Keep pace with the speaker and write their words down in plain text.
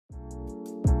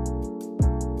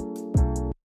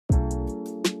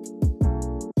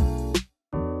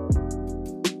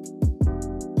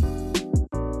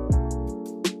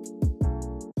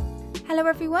Hello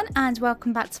everyone and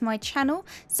welcome back to my channel.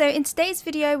 So in today's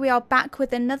video we are back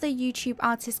with another YouTube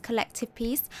artist collective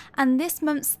piece, and this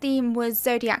month's theme was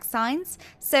zodiac signs.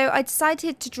 So I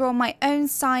decided to draw my own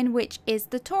sign, which is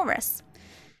the Taurus.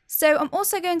 So I'm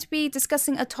also going to be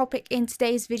discussing a topic in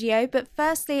today's video, but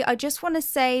firstly I just want to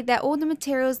say that all the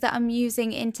materials that I'm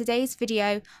using in today's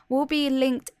video will be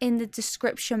linked in the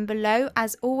description below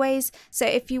as always. So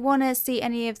if you want to see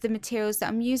any of the materials that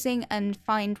I'm using and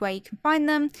find where you can find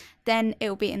them, then it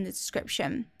will be in the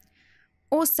description.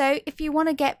 Also, if you want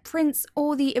to get prints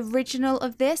or the original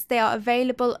of this, they are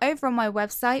available over on my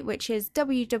website, which is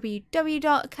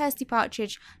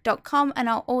www.kirstypartridge.com, and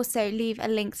I'll also leave a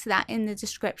link to that in the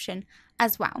description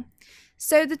as well.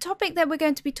 So the topic that we're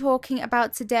going to be talking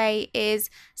about today is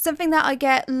something that I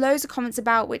get loads of comments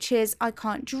about, which is I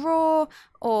can't draw,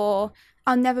 or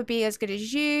I'll never be as good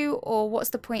as you, or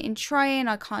what's the point in trying,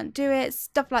 I can't do it,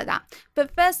 stuff like that.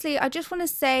 But firstly, I just want to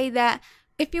say that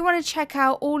if you want to check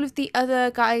out all of the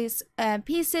other guys'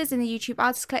 pieces in the YouTube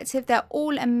Artist Collective, they're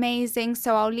all amazing.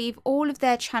 So I'll leave all of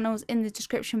their channels in the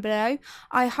description below.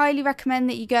 I highly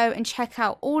recommend that you go and check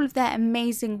out all of their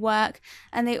amazing work.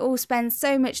 And they all spend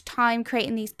so much time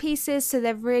creating these pieces, so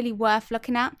they're really worth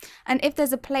looking at. And if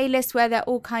there's a playlist where they're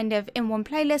all kind of in one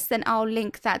playlist, then I'll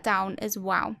link that down as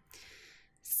well.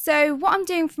 So what I'm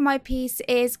doing for my piece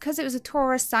is, because it was a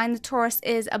Taurus sign, the Taurus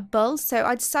is a bull, so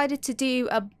I decided to do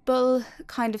a bull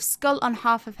kind of skull on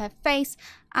half of her face,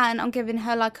 and I'm giving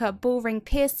her like a bull ring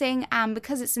piercing. And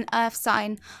because it's an earth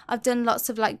sign, I've done lots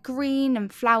of like green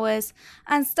and flowers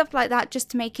and stuff like that just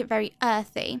to make it very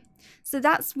earthy. So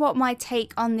that's what my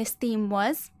take on this theme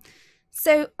was.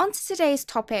 So on to today's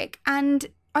topic, and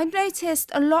I've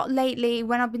noticed a lot lately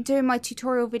when I've been doing my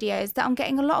tutorial videos that I'm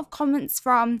getting a lot of comments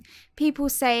from people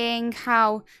saying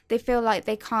how they feel like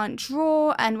they can't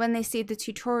draw, and when they see the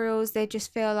tutorials they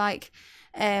just feel like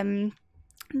they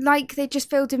just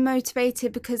feel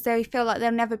demotivated because they feel like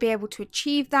they'll never be able to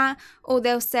achieve that, or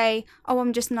they'll say, oh,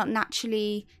 I'm just not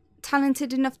naturally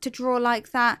talented enough to draw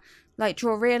like that, like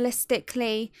draw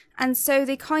realistically, and so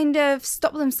they kind of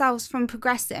stop themselves from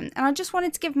progressing. And I just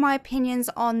wanted to give my opinions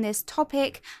on this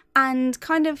topic and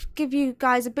kind of give you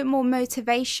guys a bit more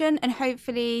motivation and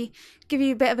hopefully give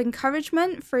you a bit of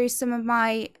encouragement through some of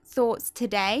my thoughts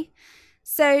today.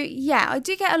 So yeah, I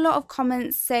do get a lot of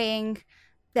comments saying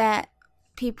that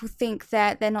people think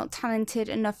that they're not talented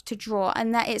enough to draw,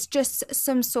 and that it's just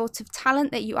some sort of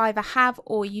talent that you either have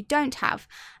or you don't have.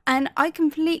 And I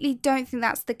completely don't think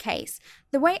that's the case.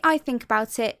 The way I think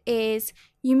about it is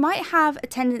you might have a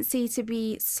tendency to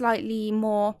be slightly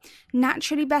more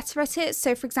naturally better at it.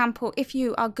 So for example, if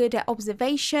you are good at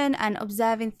observation and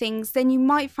observing things, then you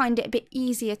might find it a bit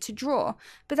easier to draw.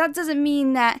 But that doesn't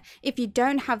mean that if you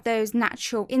don't have those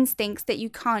natural instincts that you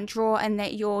can't draw and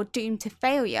that you're doomed to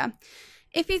failure.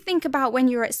 If you think about when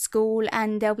you're at school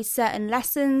and there'll be certain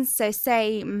lessons, so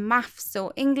say maths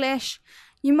or English,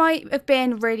 you might have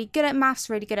been really good at maths,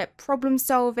 really good at problem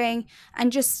solving,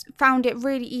 and just found it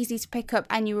really easy to pick up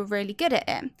and you were really good at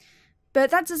it.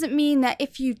 But that doesn't mean that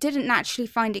if you didn't naturally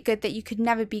find it good that you could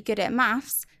never be good at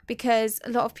maths, because a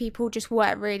lot of people just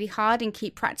work really hard and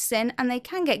keep practicing and they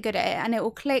can get good at it and it will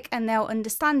click and they'll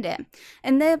understand it.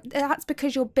 And that's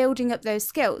because you're building up those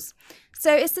skills.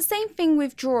 So it's the same thing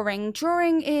with drawing.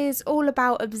 Drawing is all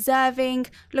about observing,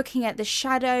 looking at the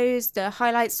shadows, the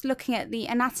highlights, looking at the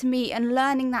anatomy and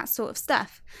learning that sort of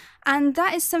stuff. And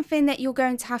that is something that you're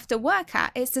going to have to work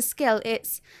at. It's a skill.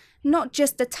 It's not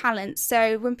just a talent.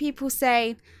 So when people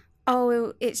say,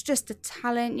 oh, it's just a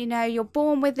talent, you know, you're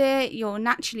born with it, you're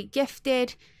naturally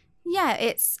gifted. Yeah,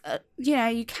 it's, you know,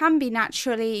 you can be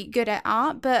naturally good at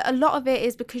art, but a lot of it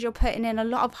is because you're putting in a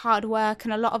lot of hard work,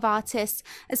 and a lot of artists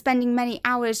are spending many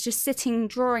hours just sitting,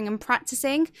 drawing and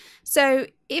practicing. So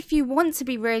if you want to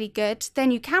be really good, then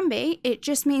you can be. It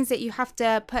just means that you have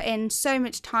to put in so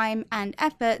much time and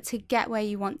effort to get where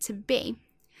you want to be.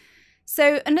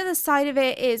 So another side of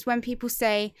it is when people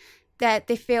say that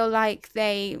they feel like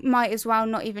they might as well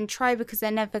not even try because they're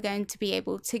never going to be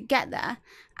able to get there.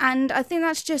 And I think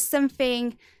that's just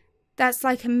something that's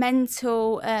like a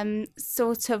mental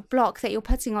sort of block that you're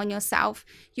putting on yourself.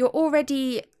 You're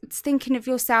already thinking of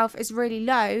yourself as really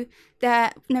low,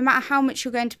 that no matter how much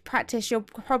you're going to practice, you're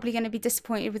probably going to be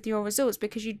disappointed with your results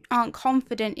because you aren't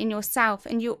confident in yourself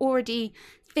and you already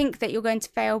think that you're going to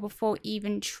fail before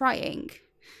even trying.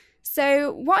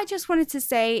 So what I just wanted to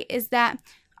say is that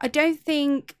I don't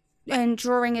think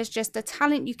drawing is just a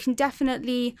talent. You can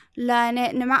definitely learn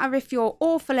it. No matter if you're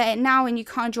awful at it now and you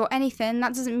can't draw anything,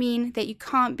 that doesn't mean that you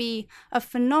can't be a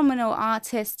phenomenal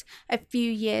artist a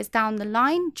few years down the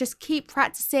line. Just keep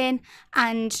practicing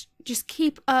and just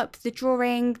keep up the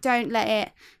drawing. Don't let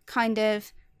it kind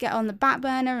of get on the back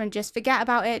burner and just forget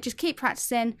about it. Just keep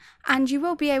practicing, and you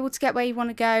will be able to get where you want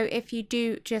to go if you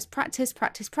do just practice,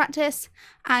 practice, practice,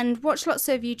 and watch lots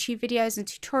of YouTube videos and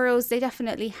tutorials. They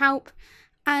definitely help,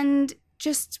 and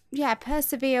just, yeah,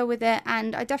 persevere with it.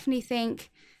 And I definitely think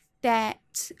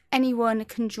that anyone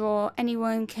can draw,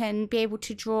 anyone can be able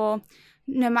to draw,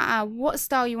 no matter what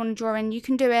style you want to draw in. You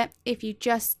can do it if you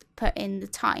just put in the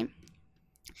time.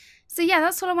 So yeah,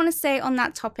 that's all I want to say on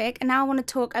that topic. And now I want to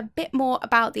talk a bit more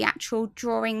about the actual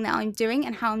drawing that I'm doing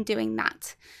and how I'm doing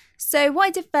that. So what I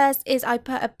did first is I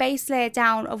put a base layer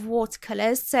down of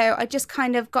watercolours. So I just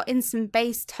kind of got in some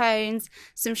base tones,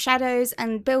 some shadows,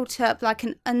 and built up like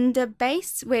an under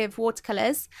base with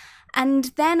watercolours.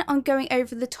 And then I'm going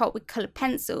over the top with coloured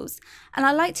pencils. And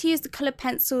I like to use the coloured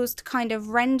pencils to kind of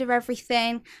render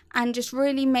everything and just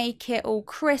really make it all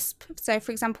crisp. So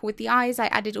for example, with the eyes, I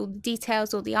added all the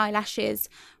details, all the eyelashes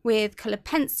with coloured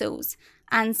pencils,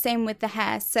 and same with the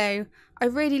hair. So I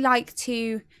really like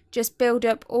to just build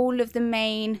up all of the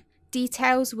main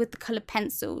details with the coloured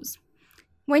pencils.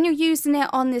 When you're using it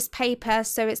on this paper,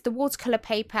 so it's the watercolour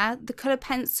paper, the coloured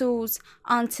pencils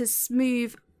aren't as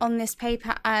smooth on this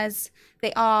paper as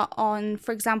they are on,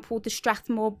 for example, the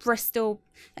Strathmore Bristol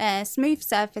smooth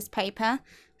surface paper.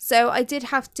 So I did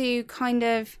have to kind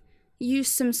of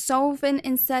use some solvent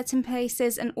in certain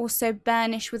places and also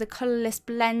burnish with a colourless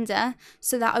blender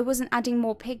so that I wasn't adding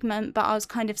more pigment, but I was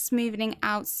kind of smoothing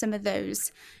out some of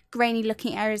those grainy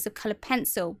looking areas of coloured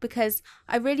pencil, because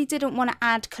I really didn't want to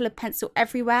add coloured pencil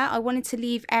everywhere. I wanted to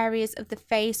leave areas of the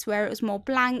face where it was more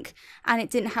blank and it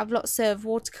didn't have lots of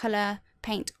watercolour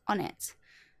paint on it.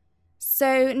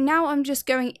 So now I'm just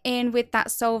going in with that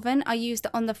solvent. I used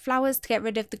it on the flowers to get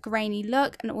rid of the grainy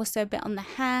look and also a bit on the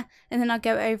hair, and then I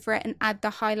go over it and add the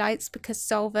highlights, because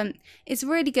solvent is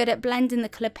really good at blending the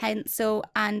colour pencil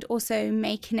and also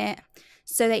making it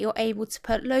so that you're able to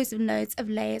put loads and loads of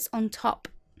layers on top.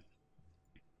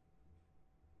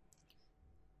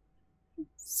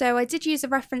 So I did use a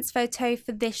reference photo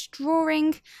for this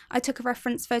drawing. I took a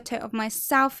reference photo of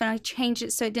myself and I changed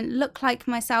it so it didn't look like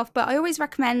myself. But I always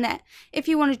recommend that if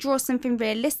you want to draw something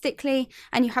realistically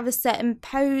and you have a certain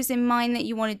pose in mind that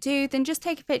you want to do, then just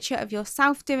take a picture of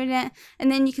yourself doing it, and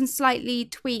then you can slightly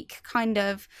tweak kind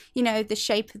of, you know, the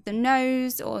shape of the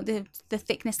nose or the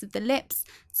thickness of the lips,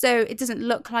 so it doesn't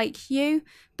look like you,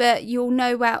 but you'll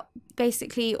know where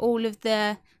basically all of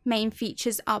the main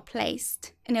features are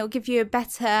placed, and it'll give you a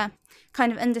better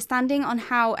kind of understanding on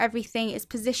how everything is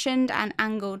positioned and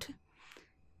angled.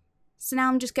 So now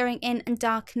I'm just going in and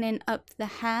darkening up the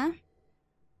hair.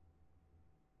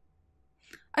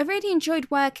 I really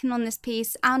enjoyed working on this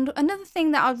piece, and another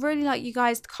thing that I'd really like you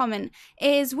guys to comment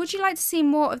is, would you like to see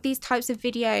more of these types of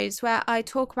videos where I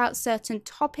talk about certain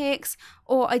topics,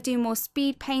 or I do more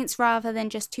speed paints rather than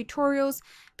just tutorials?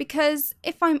 Because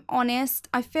if I'm honest,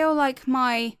 I feel like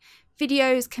my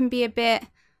videos can be a bit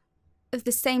of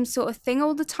the same sort of thing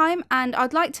all the time, and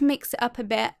I'd like to mix it up a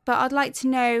bit, but I'd like to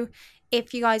know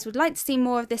if you guys would like to see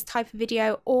more of this type of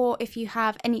video, or if you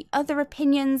have any other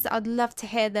opinions. I'd love to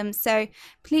hear them. So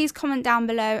please comment down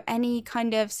below any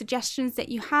kind of suggestions that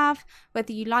you have,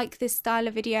 whether you like this style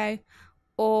of video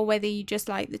or whether you just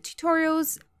like the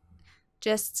tutorials.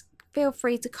 Just feel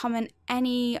free to comment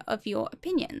any of your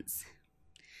opinions.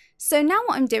 So now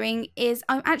what I'm doing is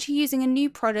I'm actually using a new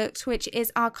product, which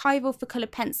is archival for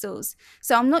coloured pencils.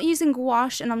 So I'm not using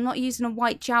gouache and I'm not using a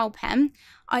white gel pen.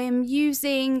 I am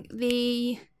using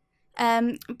the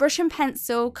brush and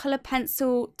pencil, coloured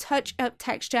pencil, touch up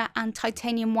texture and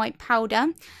titanium white powder.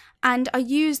 And I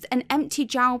used an empty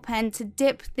gel pen to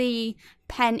dip the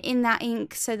pen in that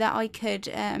ink so that I could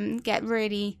get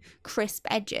really crisp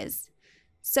edges.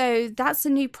 So that's a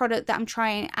new product that I'm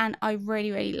trying, and I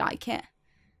really like it.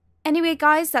 Anyway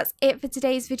guys, that's it for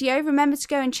today's video. Remember to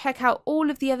go and check out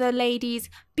all of the other ladies'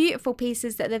 beautiful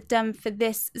pieces that they've done for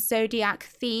this Zodiac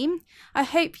theme. I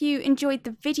hope you enjoyed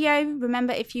the video.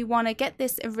 Remember, if you want to get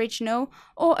this original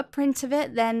or a print of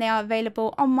it, then they are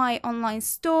available on my online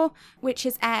store, which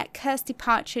is at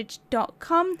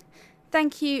kirstypartridge.com.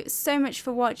 Thank you so much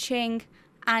for watching,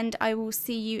 and I will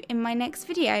see you in my next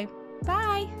video.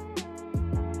 Bye!